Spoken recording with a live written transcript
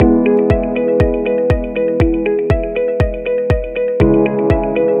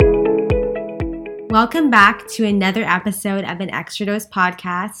Welcome back to another episode of an Extra Dose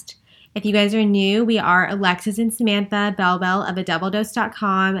podcast. If you guys are new, we are Alexis and Samantha Bellbell of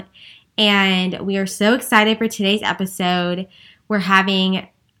adoubledose.com, and we are so excited for today's episode. We're having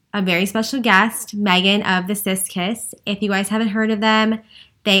a very special guest, Megan of the Sis Kiss. If you guys haven't heard of them,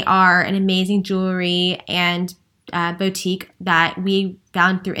 they are an amazing jewelry and boutique that we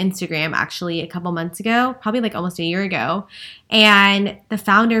found through Instagram actually a couple months ago, probably like almost a year ago. And the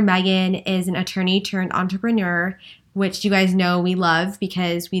founder, Megan, is an attorney turned entrepreneur, which you guys know we love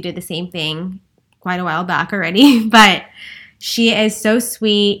because we did the same thing quite a while back already. But she is so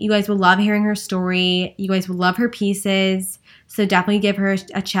sweet. You guys will love hearing her story. You guys will love her pieces. So definitely give her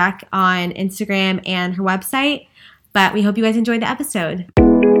a check on Instagram and her website. But we hope you guys enjoyed the episode.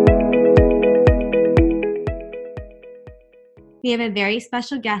 We have a very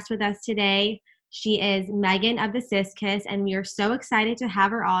special guest with us today. She is Megan of the Sis Kiss, and we are so excited to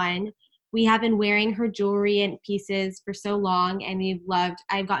have her on. We have been wearing her jewelry and pieces for so long, and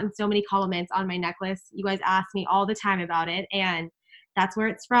I've gotten so many compliments on my necklace. You guys ask me all the time about it, and that's where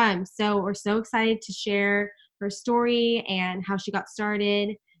it's from. So we're so excited to share her story and how she got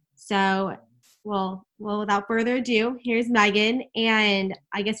started. So, well, without further ado, here's Megan, and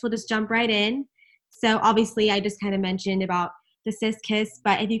I guess we'll just jump right in. So obviously, I just kind of mentioned about the Sis Kiss,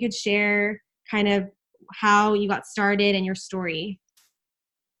 but if you could share kind of how you got started and your story.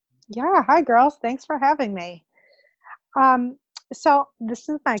 Yeah. Hi, girls. Thanks for having me. So this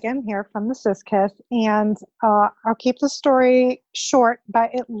is Megan here from the Sis Kiss, and I'll keep the story short,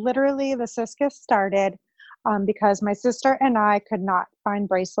 but the Sis Kiss started because my sister and I could not find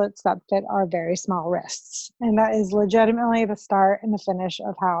bracelets that fit our very small wrists. And that is legitimately the start and the finish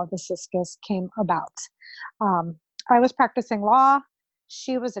of how the Sis Kiss came about. I was practicing law.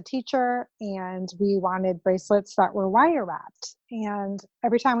 She was a teacher, and we wanted bracelets that were wire wrapped. And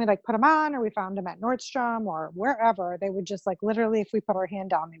every time we put them on, or we found them at Nordstrom or wherever, they would just literally, if we put our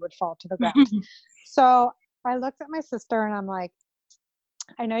hand down, they would fall to the ground. So I looked at my sister and I'm like,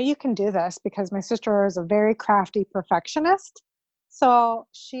 I know you can do this, because my sister is a very crafty perfectionist. So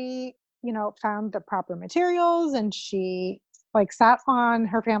she, found the proper materials, and she sat on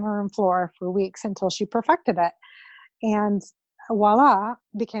her family room floor for weeks until she perfected it. And voila,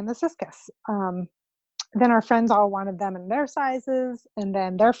 became the Sis Kiss. Then our friends all wanted them in their sizes, and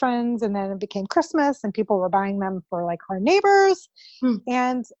then their friends, and then it became Christmas and people were buying them for our neighbors.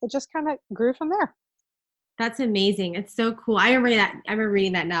 And it just kind of grew from there. That's amazing. It's so cool. I remember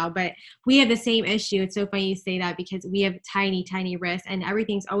reading that now, but we have the same issue. It's so funny you say that, because we have tiny, tiny wrists and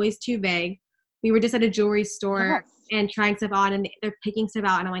everything's always too big. We were just at a jewelry store and trying stuff on, and they're picking stuff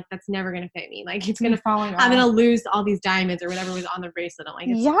out, and I'm like, that's never going to fit me. It's going to fall. I'm going to lose all these diamonds or whatever was on the bracelet. I'm like,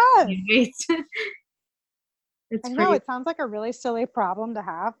 it's I know it sounds like a really silly problem to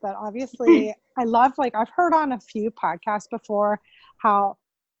have, but obviously I love, I've heard on a few podcasts before how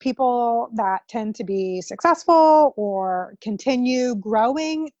people that tend to be successful or continue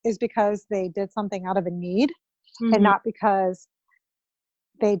growing is because they did something out of a need, and not because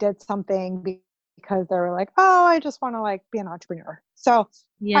they did something because they were oh, I just want to be an entrepreneur. So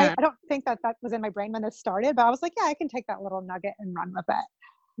I don't think that was in my brain when this started, but I was I can take that little nugget and run with it.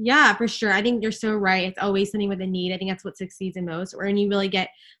 Yeah, for sure. I think you're so right. It's always something with a need. I think that's what succeeds the most. Or when you really get,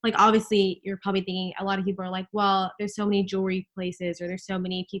 obviously you're probably thinking a lot of people are well, there's so many jewelry places, or there's so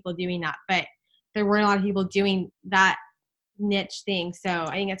many people doing that, but there weren't a lot of people doing that niche thing. So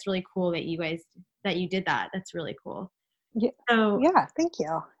I think that's really cool that you did that. That's really cool. Yeah. So, yeah, thank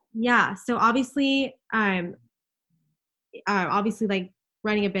you. Yeah. So obviously, running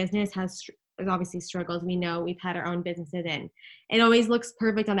a business has obviously struggles. We know we've had our own businesses, and it always looks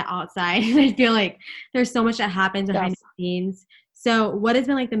perfect on the outside. I feel like there's so much that happens behind the scenes. So what has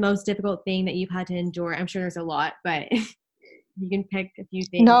been the most difficult thing that you've had to endure? I'm sure there's a lot, but you can pick a few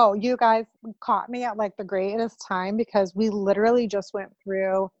things. No, you guys caught me at the greatest time, because we literally just went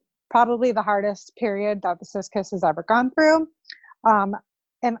through probably the hardest period that the Sis Kiss has ever gone through.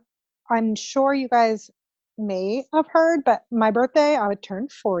 And I'm sure you guys may have heard, but my birthday, I would turn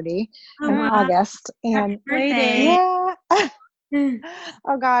 40 in August. And yeah.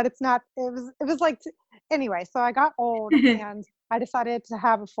 Oh God, it was anyway, so I got old and I decided to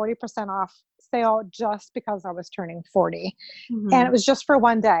have a 40% off sale just because I was turning 40. And it was just for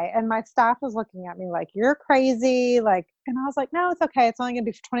one day. And my staff was looking at me you're crazy. And I was no, it's okay. It's only gonna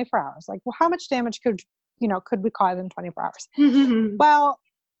be for 24 hours. Well, how much damage could we cause in 24 hours? Well,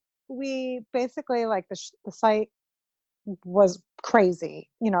 we basically the site was crazy.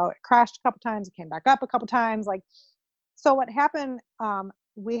 It crashed a couple times, it came back up a couple times. So what happened,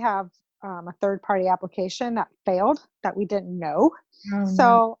 we have a third-party application that failed that we didn't know.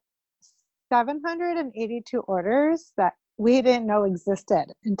 So 782 orders that we didn't know existed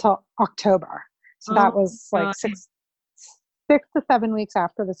until October. So Oh that was my like God. 6 to 7 weeks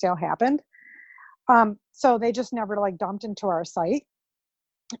after the sale happened. So they just never like dumped into our site.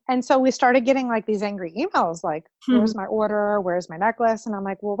 And so we started getting like these angry emails like, where's my order? Where's my necklace? And I'm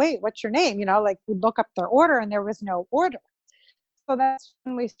like, well, wait, what's your name? Like we look up their order and there was no order. So that's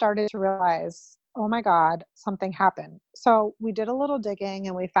when we started to realize, oh my God, something happened. So we did a little digging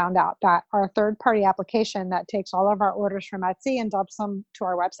and we found out that our third party application that takes all of our orders from Etsy and dumps them to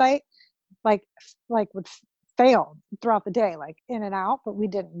our website, like would fail throughout the day, like in and out, but we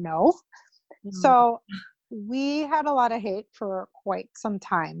didn't know. So we had a lot of hate for quite some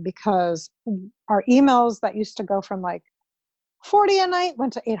time because our emails that used to go from like 40 a night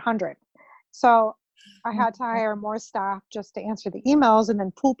went to 800. So I had to hire more staff just to answer the emails and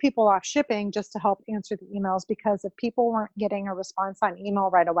then pull people off shipping just to help answer the emails, because if people weren't getting a response on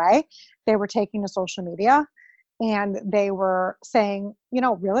email right away, they were taking to social media and they were saying,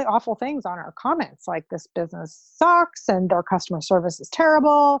 really awful things on our comments, like this business sucks and their customer service is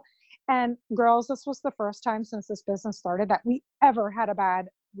terrible. And girls, this was the first time since this business started that we ever had a bad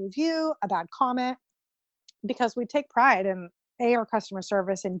review, a bad comment, because we take pride in A, our customer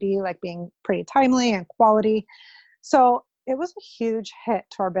service, and B, like being pretty timely and quality. So it was a huge hit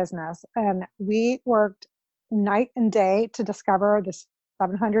to our business. And we worked night and day to discover this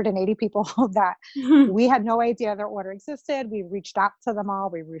 780 people that we had no idea their order existed. We reached out to them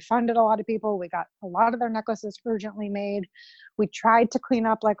all. We refunded a lot of people. We got a lot of their necklaces urgently made. We tried to clean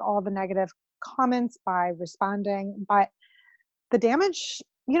up like all the negative comments by responding, but the damage,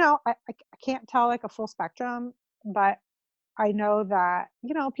 I can't tell like a full spectrum, but I know that,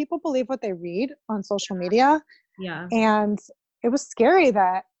 people believe what they read on social media. Yeah. And it was scary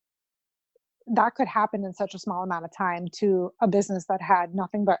that that could happen in such a small amount of time to a business that had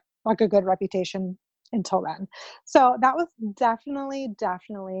nothing but like a good reputation until then. So that was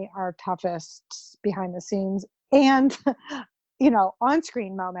definitely our toughest behind the scenes and, on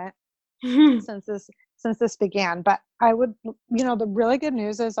screen moment since this began. But I would, the really good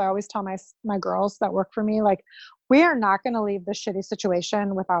news is I always tell my girls that work for me, like, we are not going to leave this shitty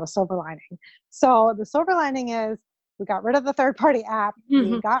situation without a silver lining. So the silver lining is we got rid of the third party app.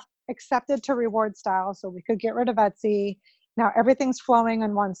 We got accepted to reward style, so we could get rid of Etsy. Now everything's flowing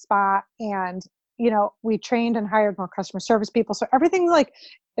in one spot, and we trained and hired more customer service people. So everything like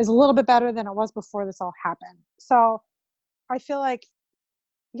is a little bit better than it was before this all happened. So I feel like,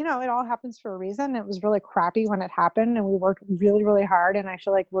 it all happens for a reason. It was really crappy when it happened and we worked really, really hard, and I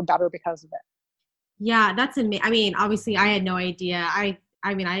feel like we're better because of it. Yeah, that's amazing. I mean, obviously I had no idea.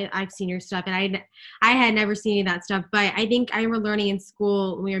 I've seen your stuff and I had never seen any of that stuff, but I think I remember learning in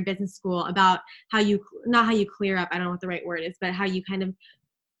school when we were in business school about not how you clear up, I don't know what the right word is, but how you kind of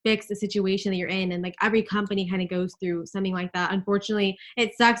fix the situation that you're in. And like every company kind of goes through something like that. Unfortunately,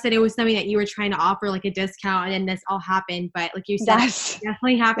 it sucks that it was something that you were trying to offer like a discount and then this all happened. But like you said, Yes. it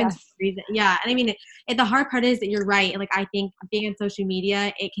definitely happens Yes. for a reason. Yeah. And I mean, the hard part is that you're right. And like, I think being on social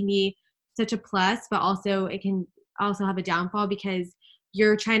media, it can be such a plus, but also it can also have a downfall because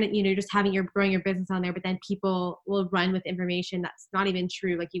you're trying to, you're just you're growing your business on there, but then people will run with information that's not even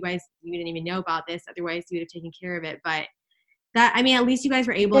true. Like you didn't even know about this. Otherwise you would have taken care of it. But that, I mean, at least you guys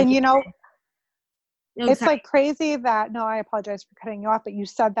were able and to it's like crazy that, no, I apologize for cutting you off, but you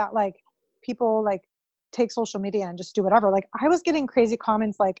said that like people like take social media and just do whatever. Like I was getting crazy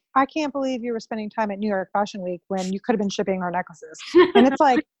comments like, I can't believe you were spending time at New York Fashion Week when you could have been shipping our necklaces. And it's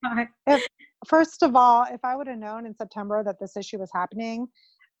like, first of all, if I would have known in September that this issue was happening,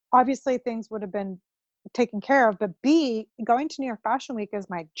 obviously things would have been taken care of. But B, going to New York Fashion Week is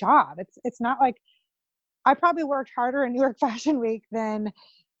my job. It's not like I probably worked harder in New York Fashion Week than,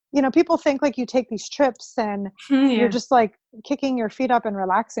 people think like you take these trips and you're just like kicking your feet up and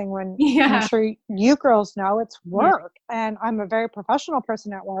relaxing when I'm sure you girls know it's work. And I'm a very professional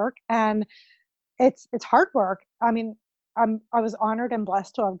person at work, and it's hard work. I mean, I was honored and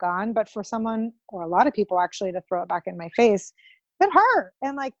blessed to have gone, but for someone or a lot of people actually to throw it back in my face, it hurt.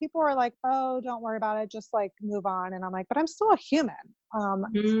 And like people are like, oh, don't worry about it, just like move on. And I'm like, but I'm still a human. So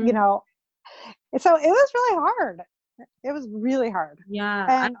it was really hard. It was really hard. Yeah,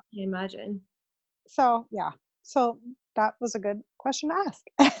 and I can imagine. So that was a good question to ask.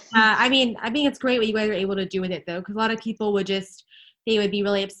 I mean, I think it's great what you guys are able to do with it though, because a lot of people they would be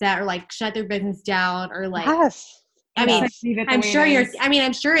really upset or like shut their business down or like. Yes. I mean, yes. I'm sure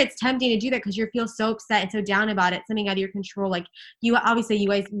I'm sure it's tempting to do that because you feel so upset and so down about it, something out of your control. Like you guys,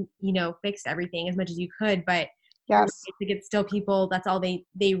 fixed everything as much as you could, but yes, it's still people. That's all they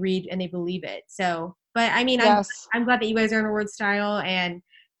read and they believe it. So, but I mean, yes. I'm glad that you guys are in reward style and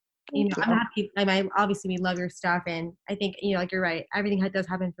You Thank know, I'm you. happy. Obviously we love your stuff, and I think, you know, like you're right. Everything does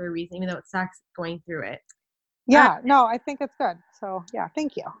happen for a reason, even though it sucks going through it. Uh, Yeah, no, I think it's good. So yeah,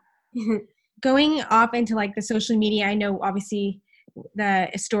 thank you. Going off into like the social media, I know obviously the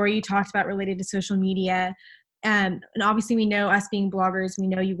story you talked about related to social media. And obviously we know, us being bloggers, we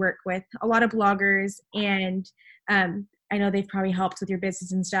know you work with a lot of bloggers, and I know they've probably helped with your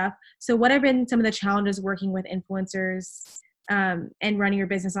business and stuff. So what have been some of the challenges working with influencers and running your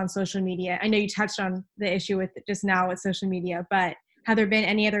business on social media? I know you touched on the issue with just now with social media, but have there been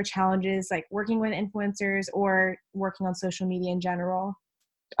any other challenges like working with influencers or working on social media in general?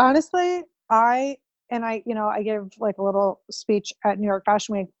 Honestly, I gave like a little speech at New York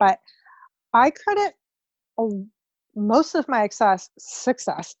Fashion Week, but I credit a most of my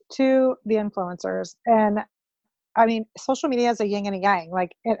success to the influencers. And I mean, social media is a yin and a yang.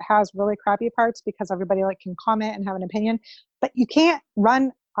 Like it has really crappy parts because everybody like can comment and have an opinion, but you can't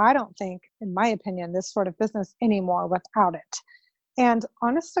run, I don't think, in my opinion, this sort of business anymore without it. And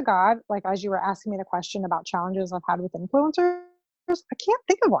honest to God, like as you were asking me the question about challenges I've had with influencers, I can't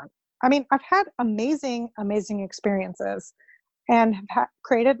think of one. I mean, I've had amazing, amazing experiences and have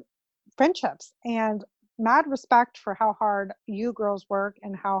created friendships and mad respect for how hard you girls work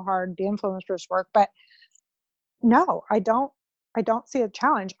and how hard the influencers work. But no, I don't see a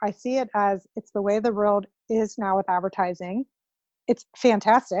challenge. I see it as it's the way the world is now with advertising. It's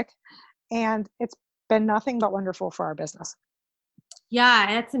fantastic and it's been nothing but wonderful for our business. Yeah,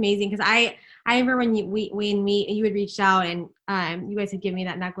 that's amazing because I remember when you had reached out and you guys had given me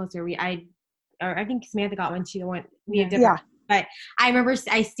that necklace, or I think Samantha got one too. The one we have different, Yeah. but I remember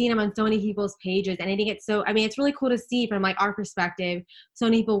I seen them on so many people's pages, and I think it's so. I mean, it's really cool to see from like our perspective. So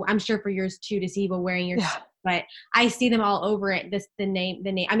many people, I'm sure for yours too, to see people wearing your Yeah. stuff. But I see them all over it. The name.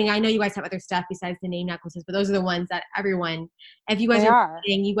 I mean, I know you guys have other stuff besides the name necklaces, but those are the ones that everyone. If you guys They are are.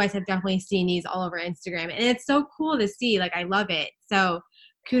 listening, you guys have definitely seen these all over Instagram, and it's so cool to see. Like, I love it. So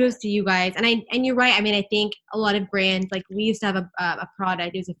kudos to you guys. And you're right. I mean, I think a lot of brands, like we used to have a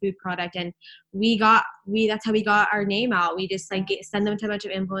product. It was a food product, and that's how we got our name out. We just like send them to a bunch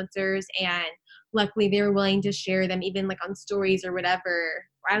of influencers, and luckily they were willing to share them, even like on stories or whatever.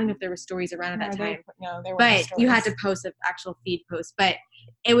 I don't know if there were stories around at that time. No, there were But you had to post an actual feed post. But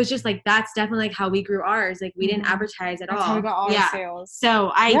it was just like, that's definitely like how we grew ours. Like we didn't advertise at all. That's how we got all our sales.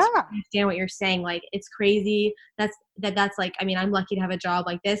 So I Yeah. understand what you're saying. Like it's crazy. That's like, I mean, I'm lucky to have a job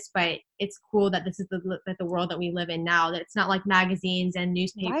like this, but it's cool that this is the world that we live in now. That it's not like magazines and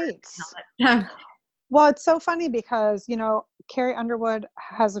newspapers Right. and all that stuff. Well, it's so funny because, Carrie Underwood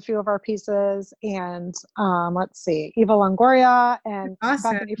has a few of our pieces and let's see, Eva Longoria and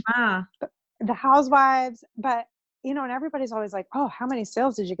Awesome. Bethany, Wow. the Housewives. But, and everybody's always like, oh, how many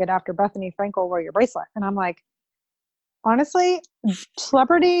sales did you get after Bethany Frankel wore your bracelet? And I'm like, honestly,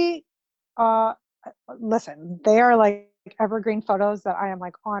 celebrity, uh, listen, they are like evergreen photos that I am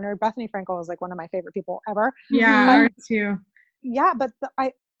like honored. Bethany Frankel is like one of my favorite people ever. Yeah, ours too. Yeah, but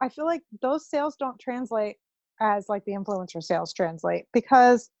I feel like those sales don't translate as like the influencer sales translate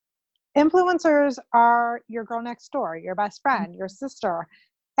because influencers are your girl next door, your best friend, your sister,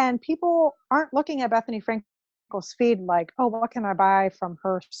 and people aren't looking at Bethany Frankel's feed like, oh, what can I buy from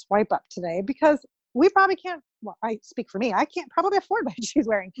her swipe up today? Because we probably can't. Well, I speak for me. I can't probably afford what she's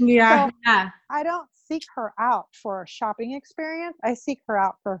wearing. Yeah. So Yeah. I don't seek her out for a shopping experience. I seek her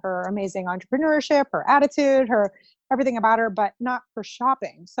out for her amazing entrepreneurship, her attitude, her everything about her, but not for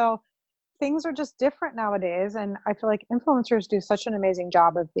shopping. So things are just different nowadays. And I feel like influencers do such an amazing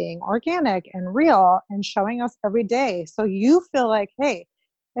job of being organic and real and showing us every day. So you feel like, hey,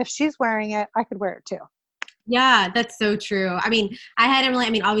 if she's wearing it, I could wear it too. Yeah, that's so true. I mean,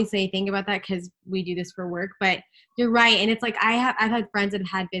 obviously I think about that because we do this for work, but you're right. And it's like, I've had friends that have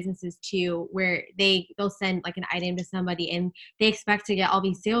had businesses too, where they'll send like an item to somebody and they expect to get all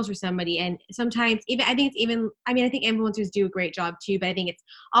these sales for somebody. And sometimes I think influencers do a great job too, but I think it's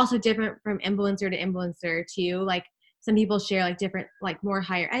also different from influencer to influencer too. Like some people share like different, like more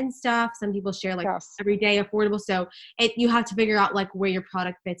higher end stuff. Some people share like Yes. everyday affordable. So you have to figure out like where your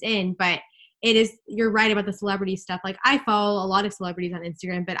product fits in, but you're right about the celebrity stuff. Like I follow a lot of celebrities on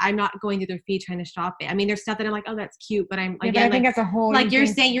Instagram, but I'm not going through their feed trying to shop it. I mean, there's stuff that I'm like, oh, that's cute, but I'm Yeah, but I think that's a whole like you're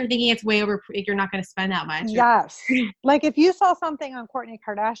saying, you're thinking it's way over. You're not going to spend that much. Yes. Like if you saw something on Kourtney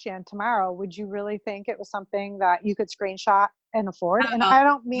Kardashian tomorrow, would you really think it was something that you could screenshot and afford? And I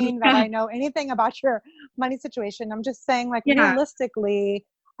don't mean that I know anything about your money situation. I'm just saying like realistically,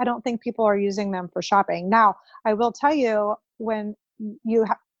 I don't think people are using them for shopping. Now, I will tell you when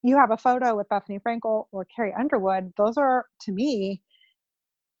you have a photo with Bethany Frankel or Carrie Underwood, those are to me,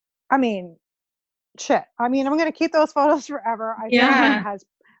 I mean, shit. I mean, I'm going to keep those photos forever. I feel like it has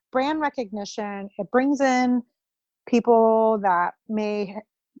brand recognition. It brings in people that may,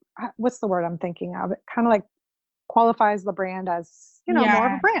 what's the word I'm thinking of? It kind of like qualifies the brand as, more of a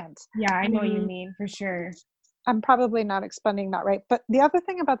Yeah. brand. Yeah, I know what you mean, for sure. I'm probably not explaining that right. But the other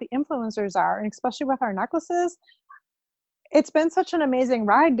thing about the influencers are, and especially with our necklaces, it's been such an amazing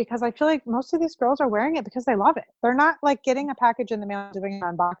ride because I feel like most of these girls are wearing it because they love it. They're not like getting a package in the mail, doing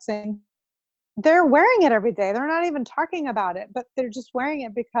an unboxing. They're wearing it every day. They're not even talking about it, but they're just wearing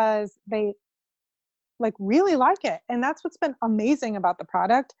it because they like really like it. And that's what's been amazing about the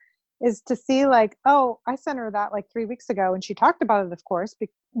product, is to see like, oh, I sent her that like 3 weeks ago and she talked about it, of course,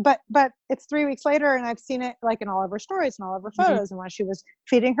 but it's 3 weeks later and I've seen it like in all of her stories and all of her photos, and when she was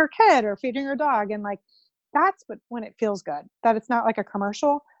feeding her kid or feeding her dog, and like that's when it feels good, that it's not like a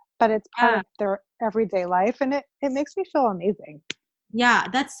commercial, but it's part of their everyday life, and it makes me feel amazing. Yeah,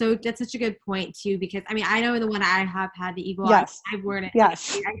 that's such a good point too, because I mean, I know the one I have had, the Eagle Yes. Eye, I've worn it.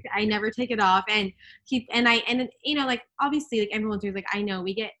 Yes. Like, I never take it off, and like obviously like everyone does, like I know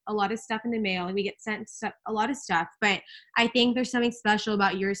we get a lot of stuff in the mail and we get sent stuff, a lot of stuff, but I think there's something special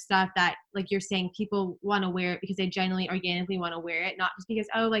about your stuff that, like you're saying, people want to wear it because they genuinely organically want to wear it, not just because,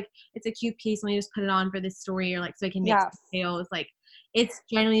 oh, like it's a cute piece, let me just put it on for this story, or like so I can make some sales. Like it's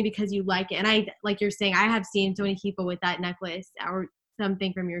generally because you like it. And I, like you're saying, I have seen so many people with that necklace or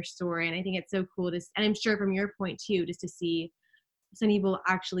something from your story, and I think it's so cool and I'm sure from your point too, just to see some people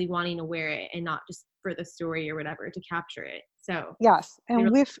actually wanting to wear it and not just for the story or whatever, to capture it. So yes,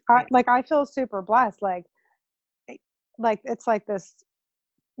 and like I feel super blessed, like it's like this,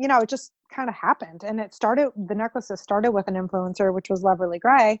 it just kind of happened, and the necklaces started with an influencer, which was Loverly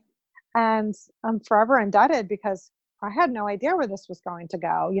Gray, and I'm forever indebted because I had no idea where this was going to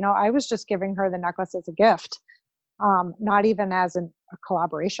go. I was just giving her the necklace as a gift, not even as a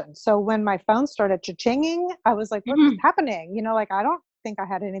collaboration. So when my phone started cha-chinging, I was like, what's happening? Like, I don't think I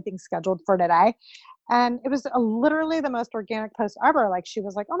had anything scheduled for today. And it was literally the most organic post ever. Like, she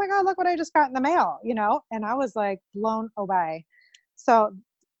was like, oh my God, look what I just got in the mail, and I was like blown away. So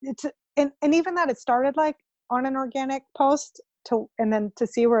and even that it started like on an organic post and then to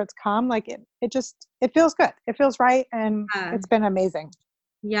see where it's come, like it feels good. It feels right. And it's been amazing.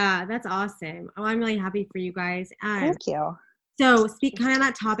 Yeah, that's awesome. Oh, I'm really happy for you guys. Thank you. So speak kind of on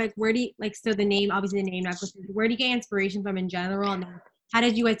that topic, where do you so the name, obviously the name necklaces, where do you get inspiration from in general? And then how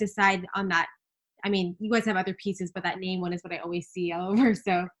did you guys decide on that? I mean, you guys have other pieces, but that name one is what I always see all over.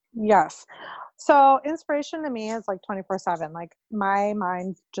 So yes. So inspiration to me is like 24/7. Like my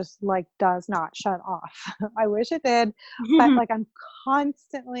mind just like does not shut off. I wish it did, but like I'm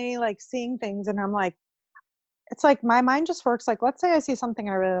constantly like seeing things, and I'm like, it's like my mind just works. Like, let's say I see something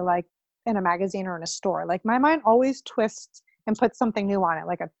I really like in a magazine or in a store. Like my mind always twists and puts something new on it,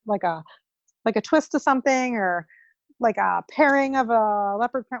 like a twist to something, or like a pairing of a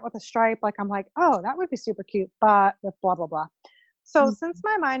leopard print with a stripe. Like I'm like, oh, that would be super cute, but with blah blah blah. So since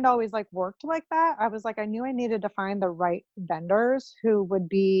my mind always like worked like that, I was like, I knew I needed to find the right vendors who would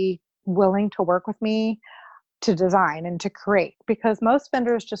be willing to work with me to design and to create, because most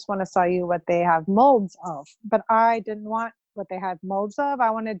vendors just want to sell you what they have molds of, but I didn't want what they had molds of. I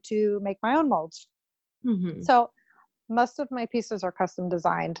wanted to make my own molds. So most of my pieces are custom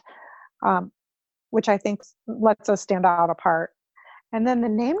designed, which I think lets us stand out apart. And then the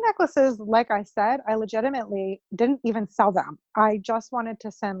name necklaces, like I said, I legitimately didn't even sell them. I just wanted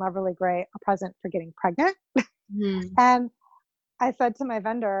to send Loverly Gray a present for getting pregnant. And I said to my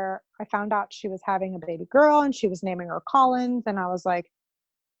vendor, I found out she was having a baby girl and she was naming her Collins. And I was like,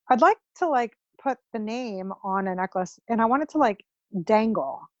 I'd like to like put the name on a necklace, and I wanted to like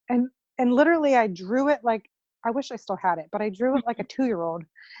dangle. And literally I drew it like, I wish I still had it, but I drew it like a 2-year-old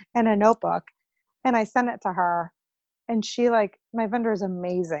in a notebook, and I sent it to her. And she my vendor is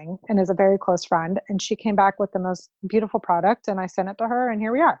amazing and is a very close friend. And she came back with the most beautiful product, and I sent it to her, and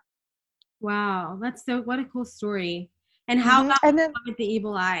here we are. Wow. What a cool story. And how about with the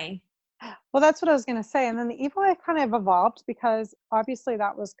Evil Eye? Well, that's what I was going to say. And then the Evil Eye kind of evolved because obviously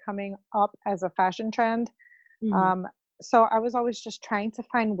that was coming up as a fashion trend. So I was always just trying to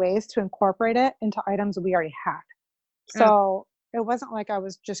find ways to incorporate it into items we already had. So it wasn't like I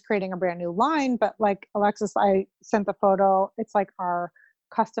was just creating a brand new line, but like Alexis, I sent the photo. It's like our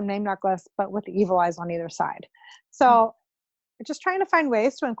custom name necklace, but with the Evil Eyes on either side. So just trying to find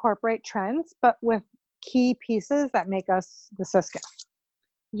ways to incorporate trends, but with key pieces that make us the Sis-Kiss.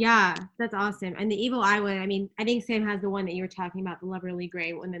 Yeah, that's awesome. And the Evil Eye one, I mean, I think Sam has the one that you were talking about, the Loverly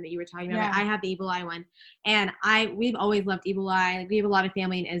Gray one that you were talking about. I have the Evil Eye one. And we've always loved Evil Eye. Like, we have a lot of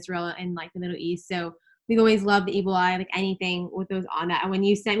family in Israel and like the Middle East. So we've always loved the Evil Eye, like anything with those on that. And when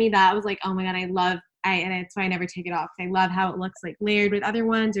you sent me that, I was like, oh my God, I love and that's why I never take it off. I love how it looks like layered with other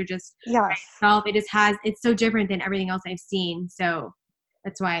ones or just by Yes. itself. It's so different than everything else I've seen. So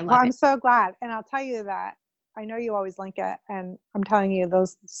that's why I Well, love I'm it. so glad. And I'll tell you that I know you always link it, and I'm telling you,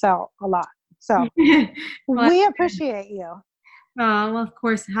 those sell a lot. So Well, we appreciate you. well, of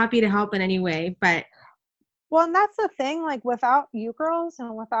course, happy to help in any way, but Well, and that's the thing, like without you girls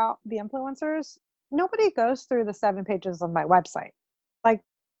and without the influencers, nobody goes through the 7 pages of my website. Like,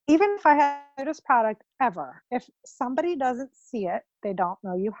 even if I had this product ever, if somebody doesn't see it, they don't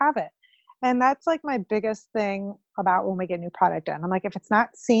know you have it. And that's like my biggest thing about when we get new product in. I'm like, if it's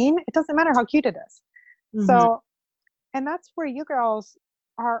not seen, it doesn't matter how cute it is. mhm. So, and that's where you girls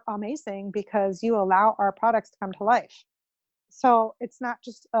are amazing because you allow our products to come to life. So it's not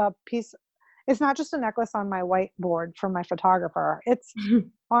just a necklace on my whiteboard from my photographer. It's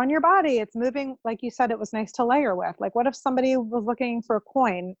on your body. It's moving. Like you said, it was nice to layer with. Like, what if somebody was looking for a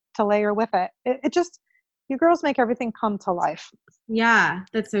coin to layer with it? It just, you girls make everything come to life. Yeah,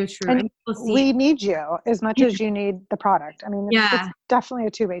 that's so true. And And people see we need you as much as you need the product. I mean, it's yeah. definitely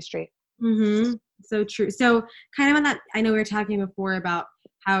a two-way street. Mm-hmm. So true. So kind of on that, I know we were talking before about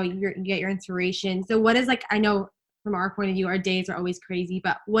how you get your inspiration. So what is like, I know from our point of view, our days are always crazy,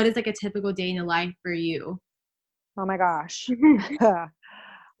 but what is like a typical day in the life for you? Oh my gosh.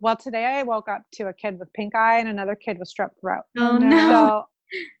 Well, today I woke up to a kid with pink eye and another kid with strep throat. Oh no. So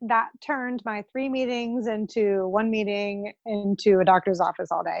that turned my 3 meetings into 1 meeting into a doctor's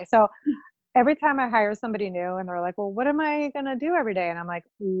office all day. So every time I hire somebody new and they're like, well, what am I going to do every day? And I'm like,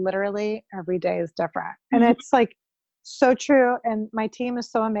 literally every day is different. And it's like so true. And my team is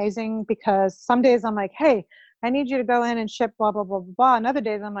so amazing because some days I'm like, hey, I need you to go in and ship blah, blah, blah, blah, blah. And other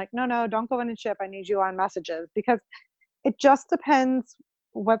days I'm like, no, don't go in and ship. I need you on messages because it just depends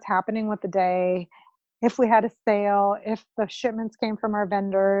what's happening with the day. If we had a sale, if the shipments came from our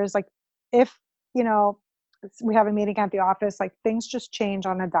vendors, like if, you know, we have a meeting at the office, like things just change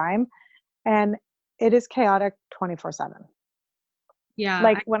on a dime. And it is chaotic 24/7. Yeah.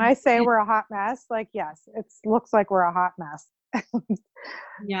 Like when I say we're a hot mess, like, yes, it looks like we're a hot mess.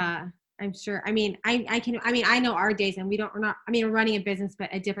 Yeah, I'm sure. I mean, I know our days and we're not, I mean, we're running a business, but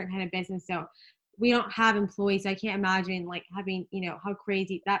a different kind of business. So we don't have employees. So I can't imagine like having, how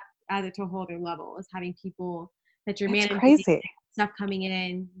crazy that added to a whole other level is having people that you're It's managing, crazy. stuff coming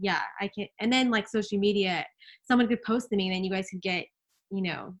in. Yeah, I can't. And then like social media, someone could post something and then you guys could get,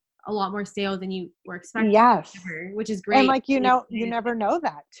 a lot more sales than you were expecting, Yes. which is And great. like, you never know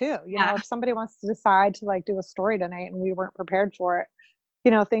that too. Yeah. If somebody wants to decide to like do a story tonight and we weren't prepared for it,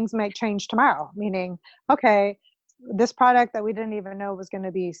 things might change tomorrow, meaning, okay, this product that we didn't even know was going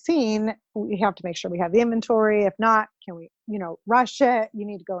to be seen, we have to make sure we have the inventory. If not, can we, rush it? You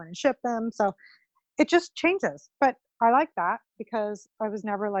need to go in and ship them. So it just changes. But I like that because I was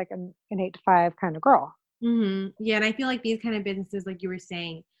never like an 8 to 5 kind of girl. Mm-hmm. Yeah, and I feel like these kind of businesses, like you were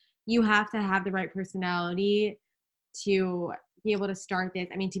saying, you have to have the right personality to be able to start this.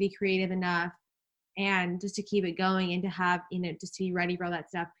 I mean, to be creative enough and just to keep it going and to have, just to be ready for all that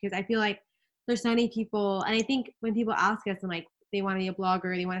stuff. Because I feel like there's so many people, and I think when people ask us and like they want to be a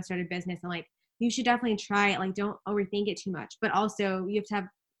blogger, they want to start a business, and like you should definitely try it. Like don't overthink it too much. But also you have to have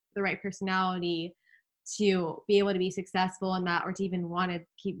the right personality to be able to be successful in that or to even want to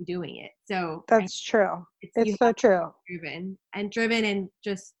keep doing it. So That's true. you It's so have to true. be driven and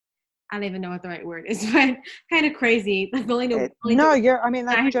just I don't even know what the right word is, but kind of crazy. Like No,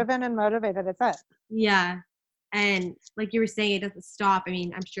 that's driven and motivated. It's it. Yeah. And like you were saying, it doesn't stop. I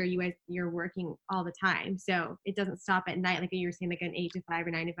mean, I'm sure you're working all the time. So it doesn't stop at night. Like you were saying, like an 8 to 5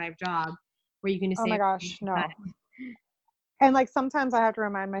 or 9 to 5 job where you can just Oh say, my gosh, no. And like sometimes I have to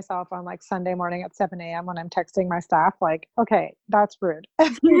remind myself on like Sunday morning at 7 a.m. when I'm texting my staff, like, okay, that's rude.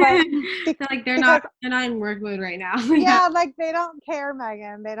 But like they're not in work mode right now. Yeah, like they don't care,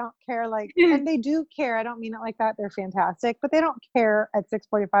 Megan. They don't care, like, and they do care. I don't mean it like that. They're fantastic, but they don't care at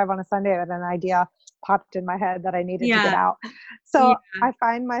 6:45 on a Sunday that an idea popped in my head that I needed to get out. So I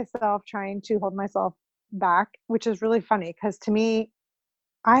find myself trying to hold myself back, which is really funny because to me,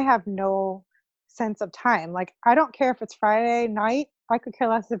 I have no sense of time. Like, I don't care if it's Friday night. I could care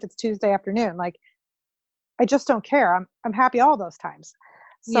less if it's Tuesday afternoon. Like, I just don't care. I'm happy all those times.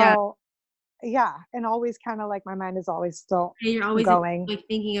 So yeah, and always kind of like my mind is always still you're always going. like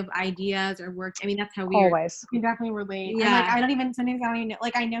thinking of ideas or work. I mean, that's how we Always. You definitely relate. Yeah. And like sometimes I don't even know,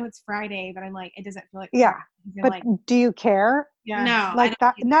 like I know it's Friday, but I'm like, it doesn't feel like Yeah. Friday. But Like, do you care? yeah. No, Like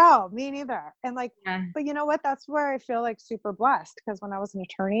that? No, me neither. And like, Yeah. but you know what? That's where I feel like super blessed because when I was an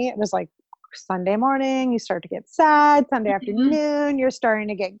attorney, it was like Sunday morning, you start to get sad. Sunday afternoon, you're starting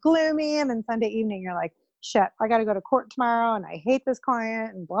to get gloomy. And then Sunday evening, you're like, shit, I got to go to court tomorrow and I hate this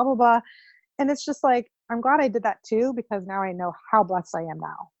client and blah, blah, blah. And it's just like, I'm glad I did that too, because now I know how blessed I am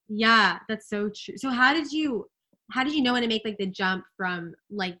now. Yeah, that's so true. So how did you know when to make like the jump from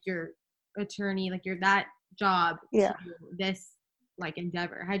like your attorney, like your that job to Yeah. this like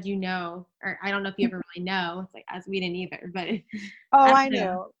endeavor? How would you know? Or I don't know if you ever really know. It's like as we didn't either, but Oh, I I don't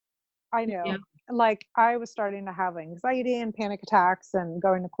know. knew. I Yeah. knew. Like I was starting to have anxiety and panic attacks, and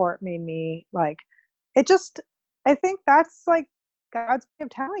going to court made me like, it just, I think that's like God's way of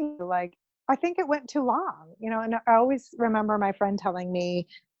telling you, like, I think it went too long, and I always remember my friend telling me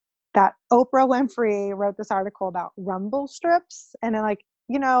that Oprah Winfrey wrote this article about rumble strips. And then, like,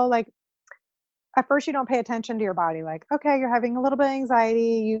 like at first you don't pay attention to your body. Like, okay, you're having a little bit of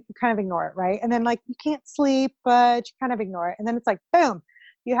anxiety. You kind of ignore it. Right. And then like, you can't sleep, but you kind of ignore it. And then it's like, boom,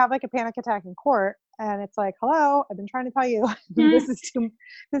 you have like a panic attack in court. And it's like, hello, I've been trying to tell you Hmm. this is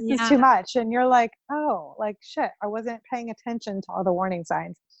Yeah. too much. And you're like, oh, like shit, I wasn't paying attention to all the warning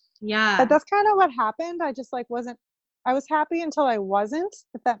signs. But Yeah. that's kind of what happened. I just like wasn't, I was happy until I wasn't,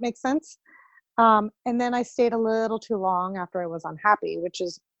 if that makes sense. And then I stayed a little too long after I was unhappy, which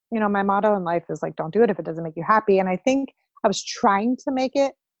is, my motto in life is like, don't do it if it doesn't make you happy. And I think I was trying to make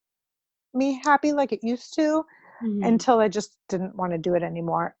it me happy like it used to, Hmm. until I just didn't want to do it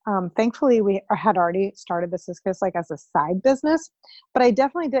anymore. Thankfully, we had already started the Ciscus like as a side business, but I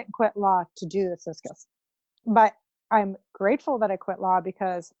definitely didn't quit law to do the Ciscus. But I'm grateful that I quit law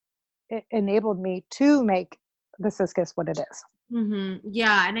because it enabled me to make the Ciscus what it is.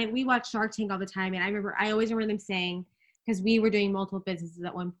 Yeah, and we watch Shark Tank all the time, and I always remember them saying because we were doing multiple businesses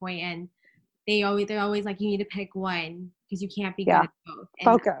at one point, and they're always like you need to pick one because you can't be good Yeah. at both, and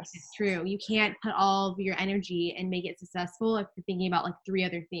I think it's Focus. true. You can't put all of your energy and make it successful if you're thinking about like three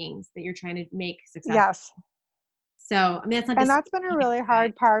other things that you're trying to make successful. Yes. So I mean that's not And just that's been a really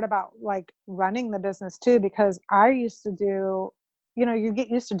hard part about like running the business too, because I used to do, you get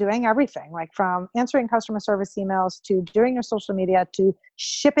used to doing everything, like from answering customer service emails to doing your social media to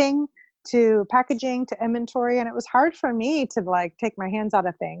shipping to packaging to inventory. And it was hard for me to like take my hands out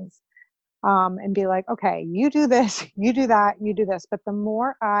of things, and be like, okay, you do this, you do that, you do this. But the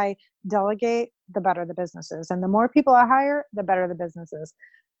more I delegate, the better the business is. And the more people I hire, the better the business is.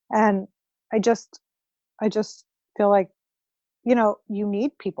 And I just, I just feel like, you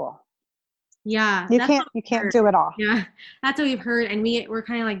need people. Yeah, You that's can't what you we've can't heard. do it all. Yeah, that's what we've heard, and we're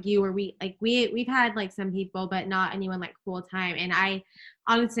kind of like you, where we've had like some people, but not anyone like full time. And I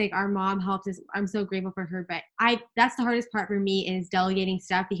honestly, like our mom helps us. I'm so grateful for her, but I that's the hardest part for me is delegating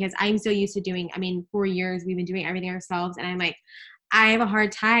stuff because I'm so used to doing. I mean, 4 years we've been doing everything ourselves, and I'm like, I have a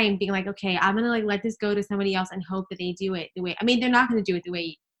hard time being like, okay, I'm gonna like let this go to somebody else and hope that they do it the way. I mean, they're not gonna do it the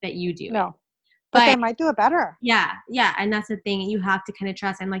way that you do it, No, but they but might do it better. yeah, yeah, and that's the thing. You have to kind of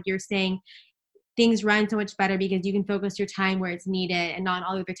trust, and like you're saying things run so much better because you can focus your time where it's needed and not on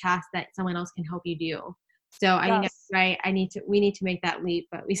all the other tasks that someone else can help you do. So I think that's Yes. right. We need to make that leap,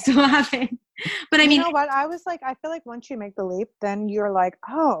 but we still haven't. But I You mean, know what? I was like, I feel like once you make the leap, then you're like,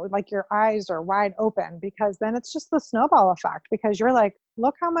 oh, like your eyes are wide open, because then it's just the snowball effect, because you're like,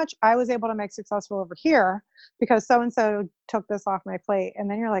 look how much I was able to make successful over here because so and so took this off my plate.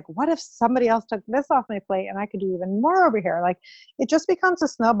 And then you're like, what if somebody else took this off my plate and I could do even more over here? Like it just becomes a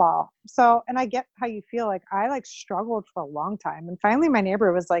snowball. So, and I get how you feel. Like I like struggled for a long time. And finally my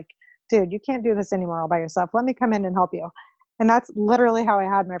neighbor was like, dude, you can't do this anymore all by yourself. Let me come in and help you. And that's literally how I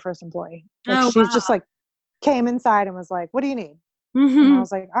had my first employee. Like oh she's just like came inside and was like, what do you need? wow, And I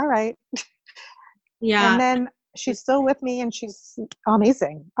was like, all right. And yeah, then she's still with me and she's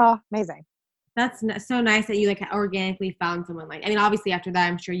amazing. Oh, amazing. that's so nice that you like organically found someone like. I mean, obviously after that,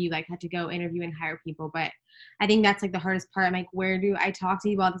 I'm sure you like had to go interview and hire people, but I think that's like the hardest part. I'm like, where do I talk to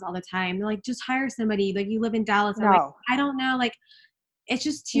you about this all the time? They're like, just hire somebody. Like you live in Dallas. I'm like, No, I don't know. Like it's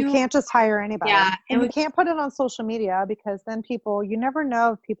just you too. can't just hire anybody. Yeah, it And you was. can't put it on social media because then people, you never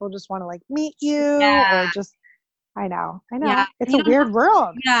know if people just want to like meet you Yeah, or just, I know, I yeah, know. It's and a you don't know. weird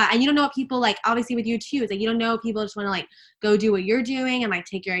world. Yeah, and you don't know what people like. Obviously, with you too, it's like you don't know if people just want to like go do what you're doing and like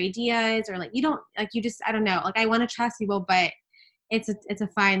take your ideas, or like you don't like you just I don't know. Like I want to trust people, but it's a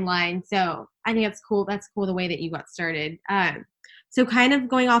fine line. So I think that's cool. That's cool the way that you got started. So kind of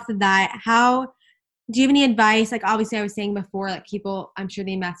going off of that, how do you have any advice? Like obviously, I was saying before, like people, I'm sure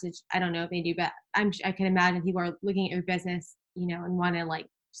they message. I don't know if they do, but I can imagine people are looking at your business, and want to like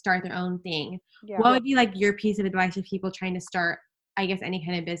start their own thing. Yeah. What would be like your piece of advice for people trying to start, I guess, any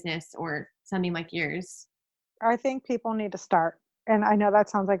kind of business or something like yours? I think people need to start. And I know that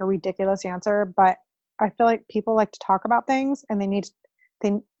sounds like a ridiculous answer, but I feel like people like to talk about things and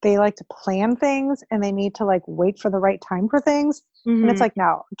they like to plan things and they need to like wait for the right time for things. And it's Mhm. like,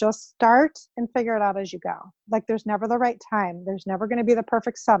 no, just start and figure it out as you go. Like there's never the right time. There's never going to be the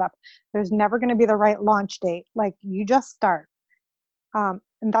perfect setup. There's never going to be the right launch date. Like you just start. And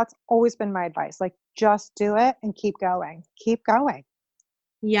that's always been my advice. Like just do it and keep going. Keep going.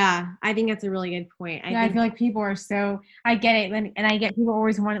 Yeah, I think that's a really good point. Yeah, I feel like people are so, I get it. And I get people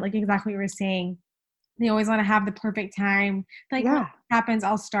always want it, like exactly what you were saying. They always want to have the perfect time. Like, when Yeah. it happens,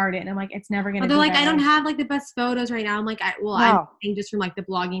 I'll start it. And I'm like, it's never going to they're be like, that I don't way. have like the best photos right now. I'm like, I'm No. saying just from like the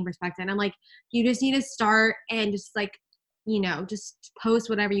blogging perspective. And I'm like, you just need to start and just like, just post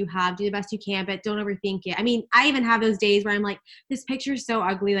whatever you have, do the best you can, but don't overthink it. I mean, I even have those days where I'm like, this picture is so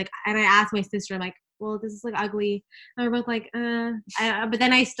ugly. Like, and I asked my sister, I'm like, well, this is like ugly. And we're both like, but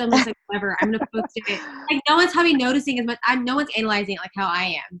then I still just like, whatever, I'm gonna post it. Like, no one's probably noticing as much. No one's analyzing it like how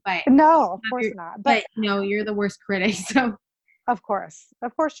I am, but No, of course not. But you're the worst critic. So of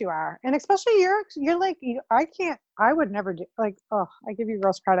course you are. And especially you're like, I would never do like, oh, I give you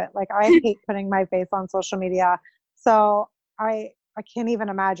girls credit. Like I hate putting my face on social media. So I can't even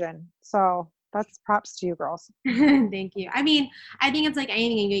imagine. So that's props to you girls. thank you. I mean, I think it's like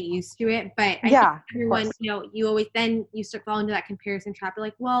anything, you get used to it, but I think Yeah, of everyone, course. you always then you start falling into that comparison trap. You're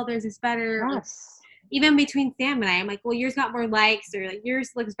like, well, there's this better. Like, Yes. even between Sam and I, I'm like, well, yours got more likes, or like yours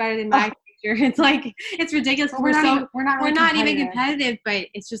looks better than my Oh, picture. It's like it's ridiculous. But We're so we're not we're really not even competitive. competitive, but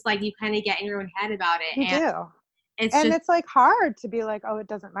it's just like you kind of get in your own head about it, you and do. it's And just it's like hard to be like, oh, it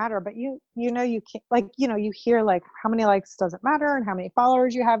doesn't matter. But you can't, like, you hear like how many likes doesn't matter and how many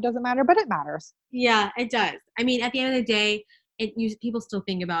followers you have doesn't matter, but it matters. yeah, it does. I mean, at the end of the day, people still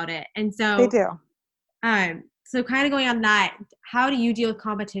think about it, and They so do. So kind of going on that, how do you deal with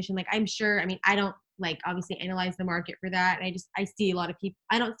competition? Like, I'm sure, I mean, I don't like obviously analyze the market for that. And I see a lot of people,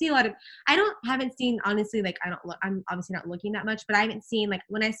 haven't seen, honestly, like, I'm obviously not looking that much, but I haven't seen, like,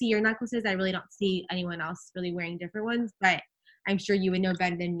 when I see your necklaces, I really don't see anyone else really wearing different ones, but I'm sure you would know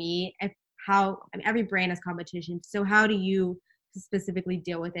better than me I mean, every brand has competition. So how do you specifically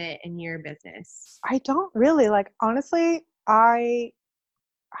deal with it in your business? I don't really like, honestly, I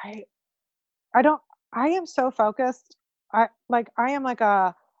I don't, I am so focused. I am like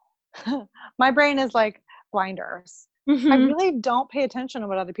my brain is like blinders. I Mm-hmm. really don't pay attention to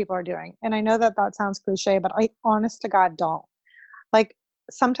what other people are doing. And I know that that sounds cliche, but I honest to God don't. Like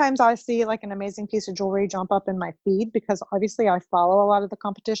sometimes I see like an amazing piece of jewelry jump up in my feed because obviously I follow a lot of the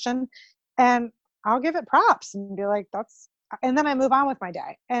competition and I'll give it props and be like, and then I move on with my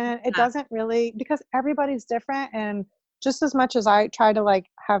day. And it Yeah. doesn't really, because everybody's different. And just as much as I try to like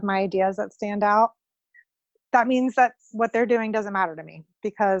have my ideas that stand out, that means that what they're doing doesn't matter to me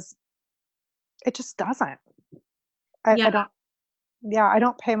because it just doesn't. Yeah. I don't, yeah, I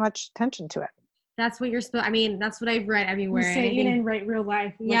don't pay much attention to it. That's what you're supposed. I mean, that's what I've read You everywhere, and say I even think, in real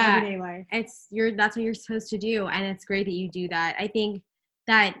life, like yeah, everyday life. that's what you're supposed to do, and it's great that you do that. I think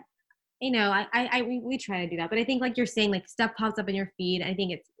that we try to do that, but I think like you're saying, like stuff pops up in your feed. I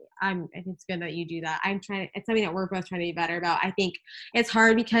think it's good that you do that. It's something that we're both trying to be better about. I think it's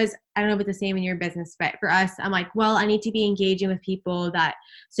hard because I don't know if it's the same in your business, but for us, I'm like, well, I need to be engaging with people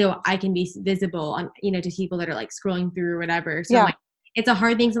so I can be visible on, to people that are like scrolling through or whatever. So I'm Yeah. like, it's a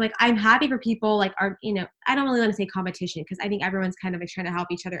hard thing. So like, I'm happy for people like I don't really want to say competition because I think everyone's kind of like trying to help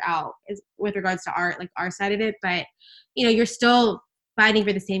each other out with regards to art, like our side of it. But you're still fighting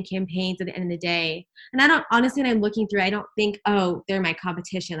for the same campaigns at the end of the day. And I don't honestly, when I'm looking through, I don't think, oh, they're my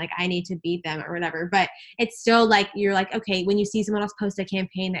competition. Like I need to beat them or whatever. But it's still like, you're like, okay, when you see someone else post a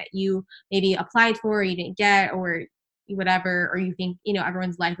campaign that you maybe applied for or you didn't get or whatever, or you think,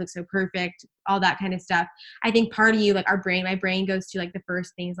 everyone's life looks so perfect, all that kind of stuff. I think part of you, like my brain goes to like the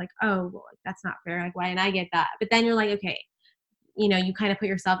first thing is like, oh, well, like, that's not fair. Like, why didn't I get that? But then you're like, okay, you kind of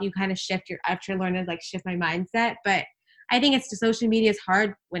you kind of I've tried to learn to like shift my mindset. But I think social media is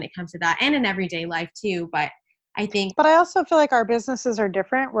hard when it comes to that and in everyday life too. But I think, But I also feel like our businesses are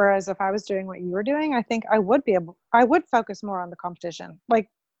different. Whereas if I was doing what you were doing, I think I would focus more on the competition. Like,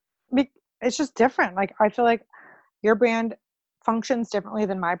 it's just different. Like, I feel like your brand functions differently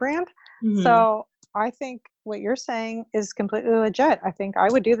than my brand. mhm, So I think what you're saying is completely legit. I think I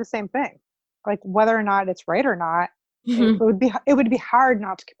would do the same thing. Like, whether or not it's right or not, it would be hard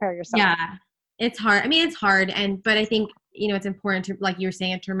not to compare yourself. yeah, it's hard. I mean, it's hard. But I think, it's important to, like you're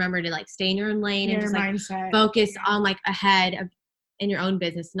saying, to remember to like stay in your own lane and Your just like mindset. focus Yeah. on like ahead of in your own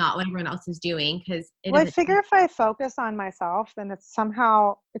business, not what everyone else is doing. Cause it Well, I doesn't, figure if I focus on myself, then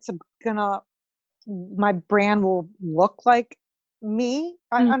gonna my brand will look like me.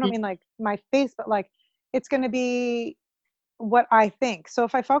 I don't Mhm. mean like my face, but like it's gonna be what I think. So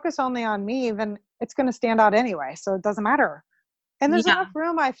if I focus only on me, then it's gonna stand out anyway. So it doesn't matter. And there's Yeah. enough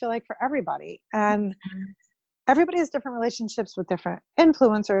room, I feel like, for everybody. And everybody has different relationships with different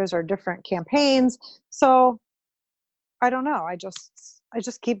influencers or different campaigns. So I don't know. I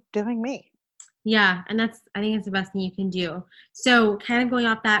just keep doing me. Yeah, and I think it's the best thing you can do. So, kind of going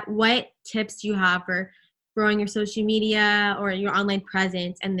off that, what tips do you have for growing your social media or your online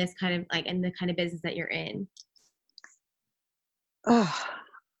presence and this kind of like in the kind of business that you're in? Ugh,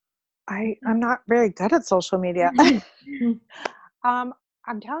 I'm not very good at social media. um,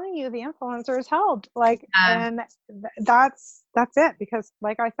 I'm telling you, the influencers helped. Like, Yeah. and that's it. Because,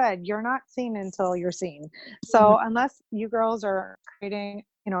 like I said, you're not seen until you're seen. Mhm. So unless you girls are creating,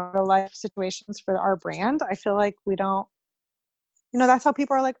 real life situations for our brand, I feel like we don't. That's how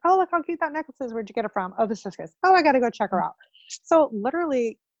people are like, oh, look how cute that necklace is. Where'd you get it from? Oh, the Ciscas. Oh, I got to go check her out. So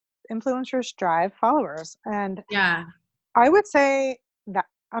literally, influencers drive followers, and Yeah. I would say that,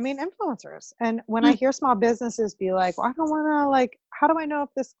 I mean, influencers. And when I hear small businesses be like, well, I don't want to, like, how do I know if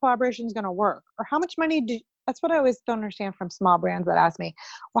this collaboration is going to work? Or how much money that's what I always don't understand from small brands that ask me,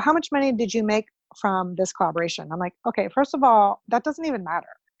 well, how much money did you make from this collaboration? I'm like, okay, first of all, that doesn't even matter.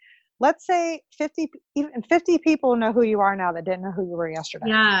 Let's say even 50 people know who you are now that didn't know who you were yesterday.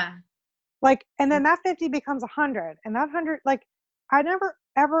 Yeah. Like, and then that 50 becomes 100, and that 100, like, I never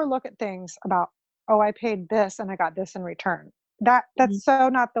ever look at things about, oh, I paid this and I got this in return. Mhm. That's so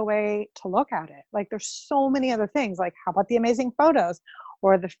not the way to look at it. Like, there's so many other things. Like, how about the amazing photos,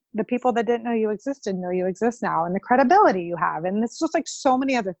 or the people that didn't know you existed know you exist now, and the credibility you have, and it's just like so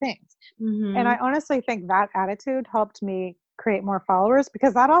many other things. And I Mhm. honestly think that attitude helped me create more followers,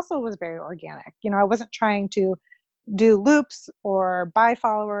 because that also was very organic. I wasn't trying to do loops or buy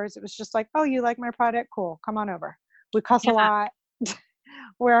followers. It was just like, oh, you like my product? Cool. Come on over. We cuss a Yeah. lot.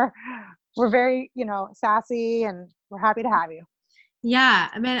 we're we're very, sassy, and we're happy to have you. Yeah,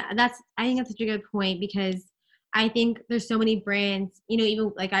 I mean, I think that's such a good point because I think there's so many brands,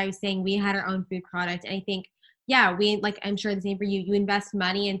 even like I was saying, we had our own food product. And I think, yeah, like, I'm sure the same for you. You invest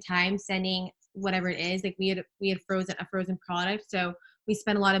money and time sending whatever it is. Like we had a frozen product. So we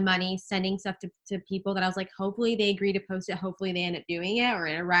spent a lot of money sending stuff to people that I was like, hopefully they agree to post it. Hopefully they end up doing it or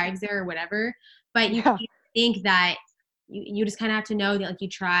it arrives there or whatever. But you Yeah. can't think that you just kind of have to know that like you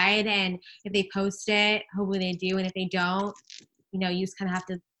tried, and if they post it, hopefully they do. And if they don't, you just kind of have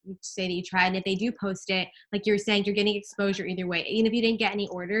to say that you tried. And if they do post it, like you're saying, you're getting exposure either way. Even if you didn't get any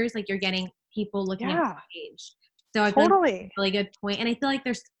orders, like you're getting people looking at Yeah. the page. So I feel like that's Totally. a really good point. And I feel like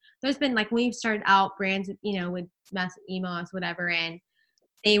there's been like when we've started out brands, would email us, whatever, and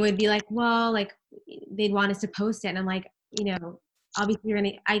they would be like, well, like they'd want us to post it. And I'm like,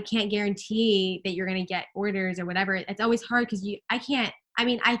 obviously I can't guarantee that you're gonna get orders or whatever. It's always hard because I can't, I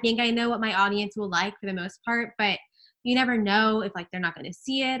mean, I think I know what my audience will like for the most part, but you never know if like they're not going to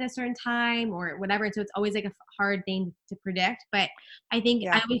see it at a certain time or whatever. And so it's always like a hard thing to predict. But I think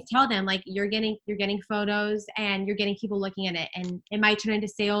I Yeah. always tell them like you're getting photos and you're getting people looking at it, and it might turn into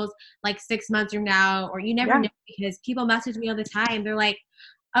sales like 6 months from now, or you never Yeah. know because people message me all the time. They're like,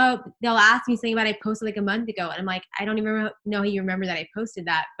 oh, they'll ask me something about I posted like a month ago, and I'm like, I don't even know how you remember that I posted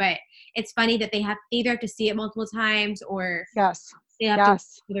that. But it's funny that they either have to see it multiple times or Yes. they have to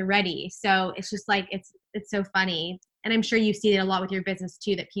Yes. they're ready. So it's just like it's so funny. And I'm sure you see it a lot with your business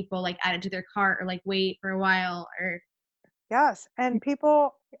too, that people like add it to their cart or like wait for a while or Yes. And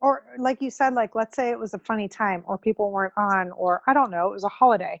people, or like you said, like, let's say it was a funny time, or people weren't on, or I don't know, it was a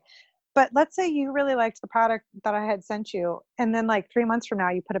holiday. But let's say you really liked the product that I had sent you, and then like 3 months from now,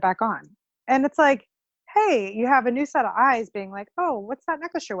 you put it back on. And it's like, hey, you have a new set of eyes being like, oh, what's that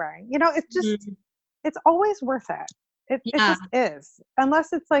necklace you're wearing? Mhm. It's always worth it. It Yeah. just is.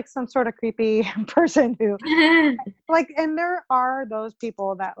 Unless it's like some sort of creepy person who, like, and there are those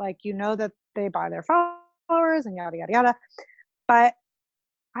people that, like, that they buy their followers and yada, yada, yada. But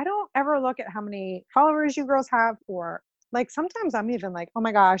I don't ever look at how many followers you girls have, or like sometimes I'm even like, oh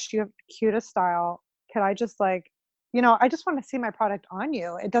my gosh, you have the cutest style. Could I just like, I just want to see my product on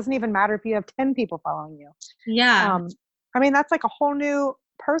you. It doesn't even matter if you have 10 people following you. Yeah. Um, I mean, that's like a whole new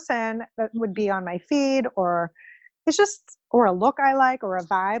person that would be on my feed, or it's just, or a look I like, or a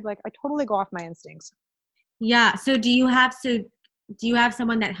vibe. Like, I totally go off my instincts. Yeah. So do you have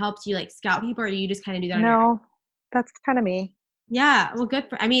someone that helps you like scout people, or do you just kind of do that on your No, that's kind of me. Yeah, well,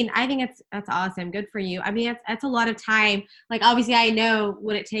 I mean, I think that's awesome. Good for you. I mean, that's a lot of time. Like, obviously, I know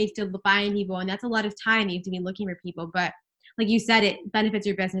what it takes to find people, and that's a lot of time you have to be looking for people. But like you said, it benefits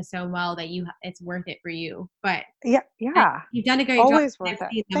your business so well that it's worth it for you. But Yeah, yeah. you've done a great job. Always I've worth it.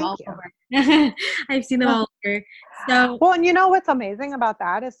 seen them Thank all you. over. I've seen them all over. So Well, and what's amazing about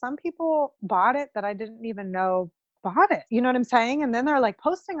that is some people bought it that I didn't even know bought it. You know what I'm saying? And then they're like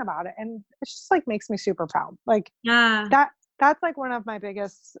posting about it, and it just like makes me super proud. Like, yeah, that that's like one of my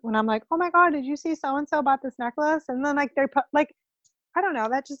biggest, when I'm like, oh my God, did you see so-and-so bought this necklace? And then like they put like, I don't know,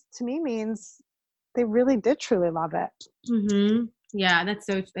 that just to me means they really did truly love it. Mm-hmm. Yeah, that's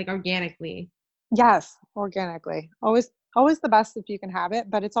so like organically. Yes, organically. Always the best if you can have it,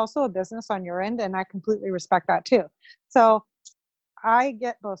 but it's also a business on your end, and I completely respect that too. So I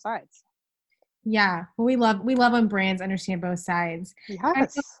get both sides. Yeah. Well, we love when brands understand both sides. I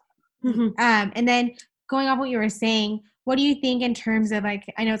Yes. And then going off what you were saying, what do you think in terms of like,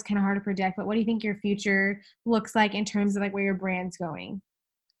 I know it's kind of hard to predict, but what do you think your future looks like in terms of like where your brand's going,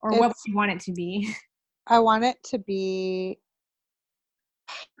 or what would It's you want it to be? I want it to be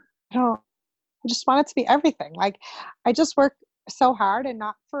I don't I just want it to be everything. Like I just work so hard and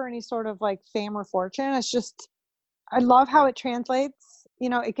not for any sort of like fame or fortune. It's just I love how it translates. You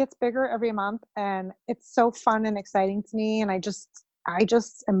know, it gets bigger every month and it's so fun and exciting to me. And I just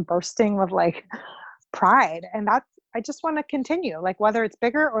am bursting with like pride. And I just want to continue. Like whether it's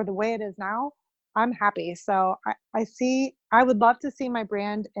bigger or the way it is now, I'm happy. So I would love to see my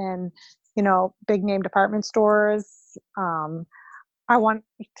brand in, big name department stores. I want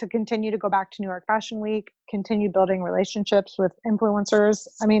to continue to go back to New York Fashion Week, continue building relationships with influencers.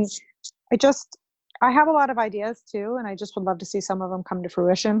 I mean, I just I have a lot of ideas too, and I just would love to see some of them come to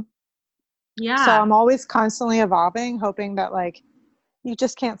fruition. So Yeah. I'm always constantly evolving, hoping that like you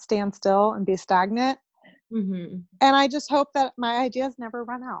just can't stand still and be stagnant. Mm-hmm. And I just hope that my ideas never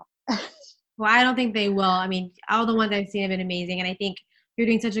run out. Well, I don't think they will. I mean, all the ones I've seen have been amazing, and I think you're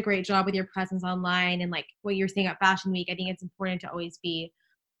doing such a great job with your presence online and like what you're saying at Fashion Week. I think it's important to always be,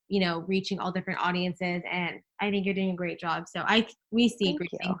 reaching all different audiences, and I think you're doing a great job. So we see Thank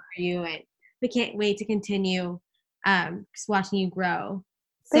great you. things for you, and we can't wait to continue just watching you grow.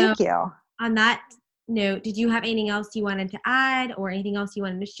 So Thank you. on that note, did you have anything else you wanted to add or anything else you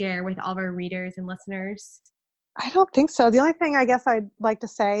wanted to share with all of our readers and listeners? I don't think so. The only thing I guess I'd like to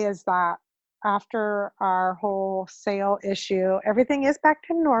say is that after our whole sale issue, everything is back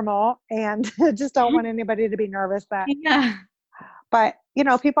to normal. And I just don't want anybody to be nervous that, Yeah. but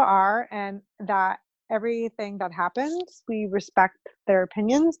people are, and that everything that happens, we respect their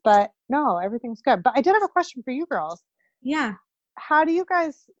opinions, but no, everything's good. But I did have a question for you girls. Yeah. How do you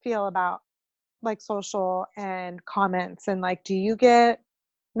guys feel about like social and comments, and like, do you get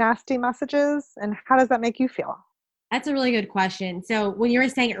nasty messages, and how does that make you feel? That's a really good question. So when you were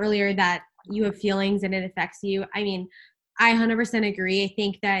saying earlier that you have feelings and it affects you, I mean, I 100% agree. I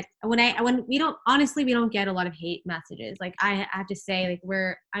think that when we don't, honestly, we don't get a lot of hate messages. Like I have to say,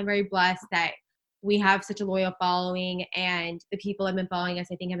 like I'm very blessed that we have such a loyal following, and the people that have been following us,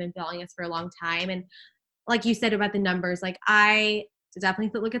 I think have been following us for a long time. And like you said about the numbers, like I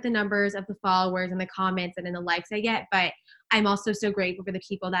definitely look at the numbers of the followers and the comments and then the likes I get, but I'm also so grateful for the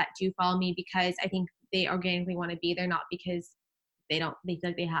people that do follow me because I think they organically want to be there, not because they feel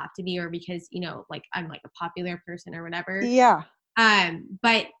like they have to be, or because, like I'm like a popular person or whatever. Yeah.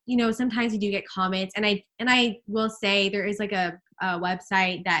 But sometimes you do get comments, and I will say there is like a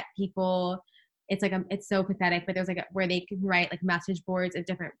website that people, it's so pathetic, but there's like where they can write like message boards of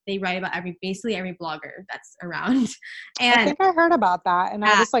different, they write about basically every blogger that's around. I And think I heard about that, and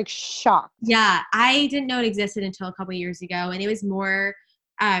I was like shocked. yeah, I didn't know it existed until a couple years ago, and it was more.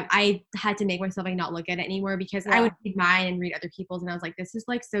 I had to make myself like not look at it anymore because I would read mine and read other people's, and I was like, this is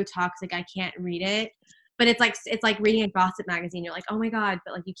like so toxic. I can't read it. But it's like reading a gossip magazine. You're like, oh my god,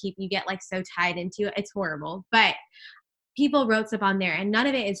 but like you get like so tied into it. It's horrible. But people wrote stuff on there, and none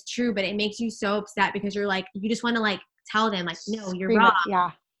of it is true. But it makes you so upset because you're like, you just want to like tell them like, no, you're Scream wrong. it.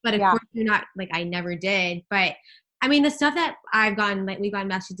 Yeah. But of Yeah. course, you're not, like, I never did. But I mean, the stuff that I've gotten, like, we've gotten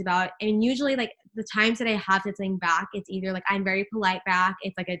messages about, I mean, usually, like, the times that I have to something back, it's either, like, I'm very polite back,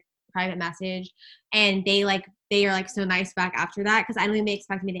 it's, like, a private message, and they are, like, so nice back after that, because I don't think they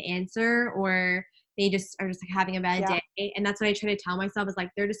expect me to answer, or they just are just, like, having a bad day, and that's what I try to tell myself is, like,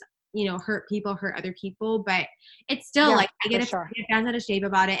 they're just, hurt people, hurt other people, but it's still, like, I get bent out of shape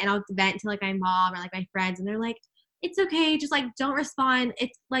about it, and I'll vent to, like, my mom or, like, my friends, and they're like, it's okay, just like don't respond,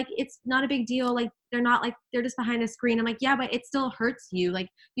 it's like it's not a big deal, like they're not like they're just behind a screen. I'm like, yeah, but it still hurts you, like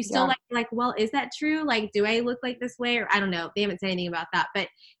you still like well, is that true, like do I look like this way, or I don't know, they haven't said anything about that, but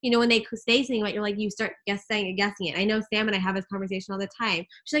when they say something about, you're like, you start guessing it. I know Sam and I have this conversation all the time.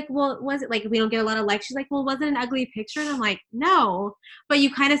 She's like, well, was it like, if we don't get a lot of likes, she's like, well, was it an ugly picture? And I'm like, no, but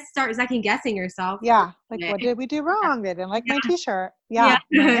you kind of start second guessing yourself. Like, what did we do wrong? They didn't like my t-shirt. Right.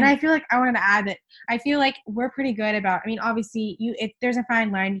 And I feel like I wanted to add that I feel like we're pretty good about, I mean, obviously there's a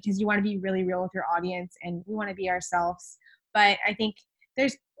fine line because you want to be really real with your audience and we want to be ourselves. But I think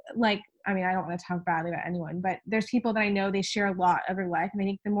there's like I mean, I don't want to talk badly about anyone, but there's people that I know, they share a lot of their life. And I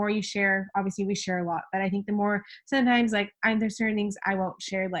think the more you share, obviously we share a lot, but I think the more sometimes like there's certain things I won't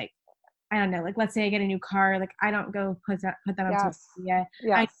share. Like, I don't know, like let's say I get a new car, like I don't go put that on social Yes. media.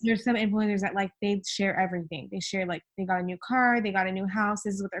 Yes. There's some influencers that like they share everything. They share like they got a new car, they got a new house,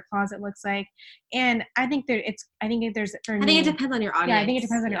 this is what their closet looks like. And I think I think there's for me. I think it depends on your audience. Yeah, I think it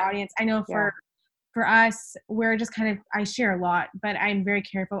depends on your audience. I know for us, we're just kind of, I share a lot, but I'm very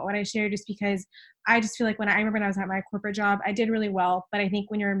careful what I share just because I just feel like I remember when I was at my corporate job, I did really well, but I think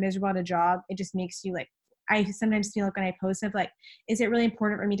when you're miserable at a job, it just makes you like, I sometimes feel like when I post stuff, like, is it really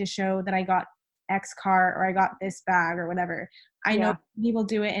important for me to show that I got X car or I got this bag or whatever? I know people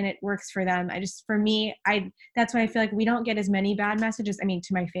do it and it works for them. For me, that's why I feel like we don't get as many bad messages. I mean,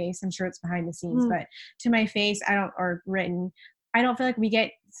 to my face, I'm sure it's behind the scenes, but to my face, or written, I don't feel like we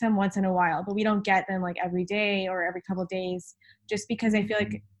get some once in a while, but we don't get them like every day or every couple of days, just because I feel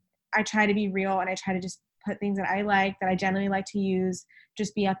like I try to be real and I try to just put things that I like, that I generally like to use,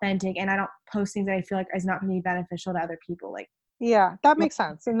 just be authentic. And I don't post things that I feel like is not going to be beneficial to other people. Like, yeah, that makes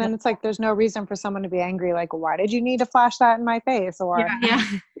sense. And then it's like, there's no reason for someone to be angry. Like, why did you need to flash that in my face? Or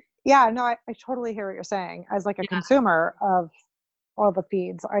no, I totally hear what you're saying. As like a consumer of all the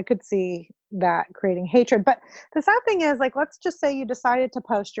feeds, I could see that creating hatred. But the sad thing is, like, let's just say you decided to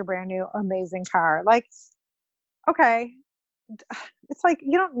post your brand new amazing car. Like, okay, it's like,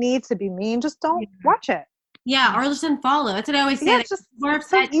 you don't need to be mean. Just don't watch it. Yeah, or just unfollow. That's what I always say. Yeah, Like, it's just more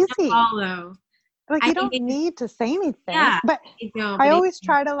so easy. follow. Like, you don't need to say anything. Yeah, but I always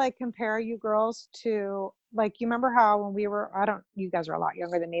try to like compare you girls to, like, you remember how when we were, you guys are a lot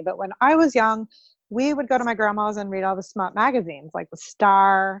younger than me, but when I was young, we would go to my grandma's and read all the smut magazines, like the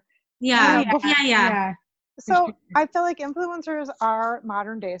Star. Yeah. So I feel like influencers are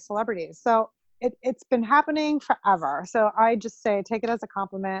modern day celebrities. So it's been happening forever. So I just say, take it as a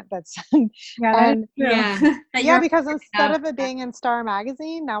compliment. Because instead of it being in Star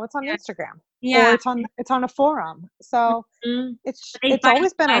magazine, now it's on Instagram. Or it's on a forum. So it's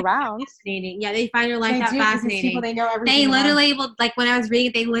always been around. Fascinating. Yeah, they find your life that fascinating. People, they know everything. They literally will, like, when I was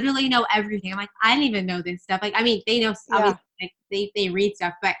reading, they literally know everything. I'm like, I didn't even know this stuff. Like, I mean, they know obviously, like, they read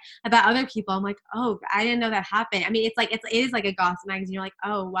stuff, but about other people, I'm like, oh, I didn't know that happened. I mean, it is like a gossip magazine. You're like,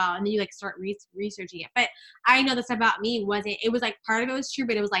 oh wow, and then you like start researching it. But I know the stuff about me it was like part of it was true,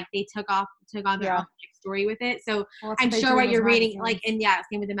 but it was like they took on their own like, story with it. So I'm sure what you're reading, like, and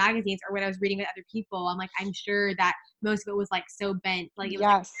same with the magazines or what I was reading with other people. I'm like, I'm sure that most of it was like so bent, like it was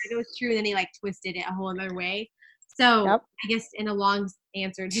like, it was true, and then they like twisted it a whole other way. So I guess in a long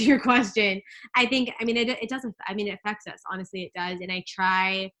answer to your question, I think, I mean, it doesn't, I mean, it affects us. Honestly, it does. And I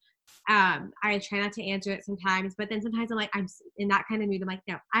try not to answer it sometimes, but then sometimes I'm like, I'm in that kind of mood. I'm like,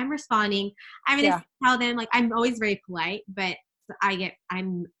 no, I'm responding. I'm going to tell them, like, I'm always very polite, but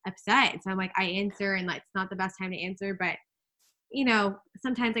I'm upset. So I'm like, I answer, and like, it's not the best time to answer, but you know,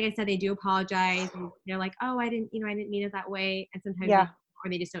 sometimes, like I said, they do apologize and they're like, oh, I didn't mean it that way. And sometimes or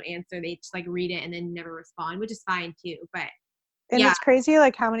they just don't answer. They just like read it and then never respond, which is fine too. But it's crazy,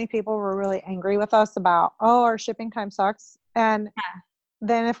 like how many people were really angry with us about, oh, our shipping time sucks. And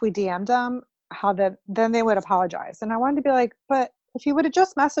then if we DM'd them, then they would apologize. And I wanted to be like, but if you would have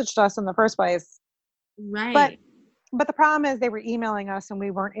just messaged us in the first place. Right. But the problem is they were emailing us and we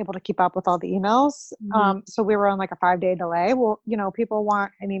weren't able to keep up with all the emails. So we were on like a 5-day delay. Well, you know, people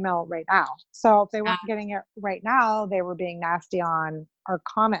want an email right now. So if they weren't getting it right now, they were being nasty on our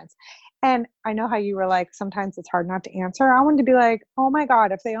comments. And I know how you were like, sometimes it's hard not to answer. I wanted to be like, oh my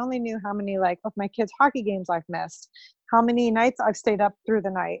God, if they only knew how many like of my kids' hockey games I've missed, how many nights I've stayed up through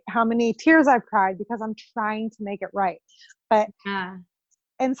the night, how many tears I've cried because I'm trying to make it right. But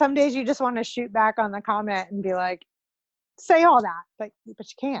and some days you just want to shoot back on the comment and be like, say all that, but you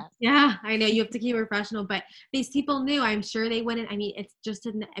can't. Yeah, I know, you have to keep it professional, but these people knew, I'm sure they wouldn't. I mean, it's just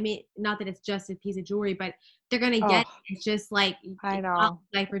not that it's just a piece of jewelry, but they're gonna get it. It's just like, I know,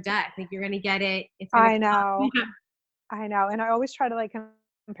 life or death. Like, you're gonna get it. I know. And I always try to like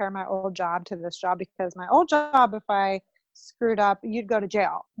compare my old job to this job, because my old job, if I screwed up, you'd go to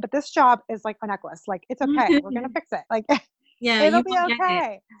jail, but this job is like a necklace. Like, it's okay. We're gonna fix it. Like, it'll be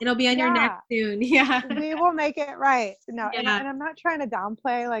okay. It'll be on your neck soon. Yeah. We will make it right. No, and I'm not trying to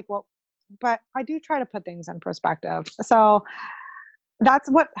downplay like but I do try to put things in perspective. So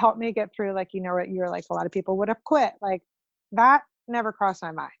that's what helped me get through. Like, you know what, you're like, a lot of people would have quit. Like, that never crossed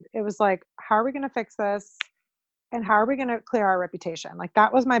my mind. It was like, how are we going to fix this? And how are we going to clear our reputation? Like,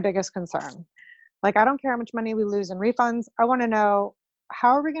 that was my biggest concern. Like, I don't care how much money we lose in refunds. I want to know,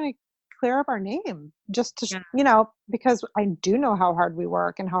 how are we going to clear up our name just to, Yeah. because I do know how hard we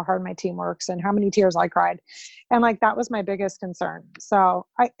work and how hard my team works and how many tears I cried. And like, that was my biggest concern. So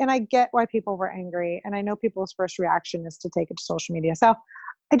I get why people were angry, and I know people's first reaction is to take it to social media. So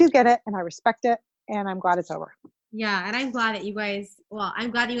I do get it, and I respect it, and I'm glad it's over. Yeah, and I'm glad that you guys were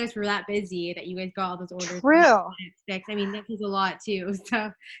that busy that you guys got all those orders True. fixed. I mean, that was a lot too.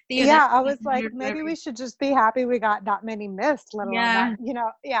 So, Yeah, I was that's like, maybe we should just be happy we got that many missed, let alone that, yeah.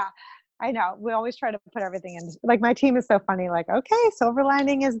 yeah. I know. We always try to put everything in. Like, my team is so funny. Like, okay, silver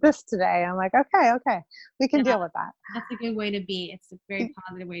lining is this today. I'm like, okay, we can Yeah, deal with that. that's a good way to be. It's a very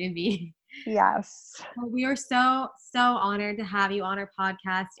positive way to be. Yes. Well, we are so honored to have you on our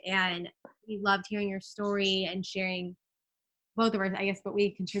podcast, and we loved hearing your story and sharing both of us, I guess, but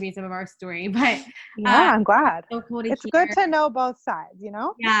we contribute some of our story. But Yeah, I'm glad. so cool to It's hear. good to know both sides.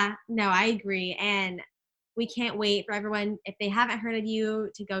 Yeah, no, I agree. And we can't wait for everyone, if they haven't heard of you,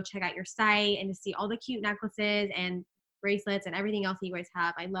 to go check out your site and to see all the cute necklaces and bracelets and everything else that you guys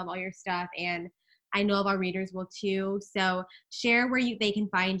have. I love all your stuff, and I know our readers will too. So share where they can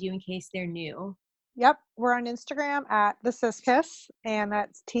find you in case they're new. Yep. We're on Instagram at the Siskiss, and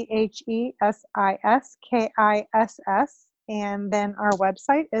that's TheSiskiss. And then our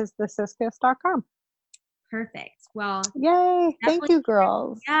website is thesiskiss.com. Perfect. Well, Yay. Thank definitely, you,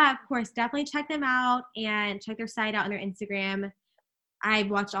 girls. yeah, of course. Definitely check them out and check their site out on their Instagram. I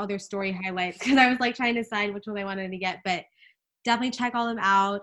watched all their story highlights because I was like trying to decide which one I wanted to get, but definitely check all them out.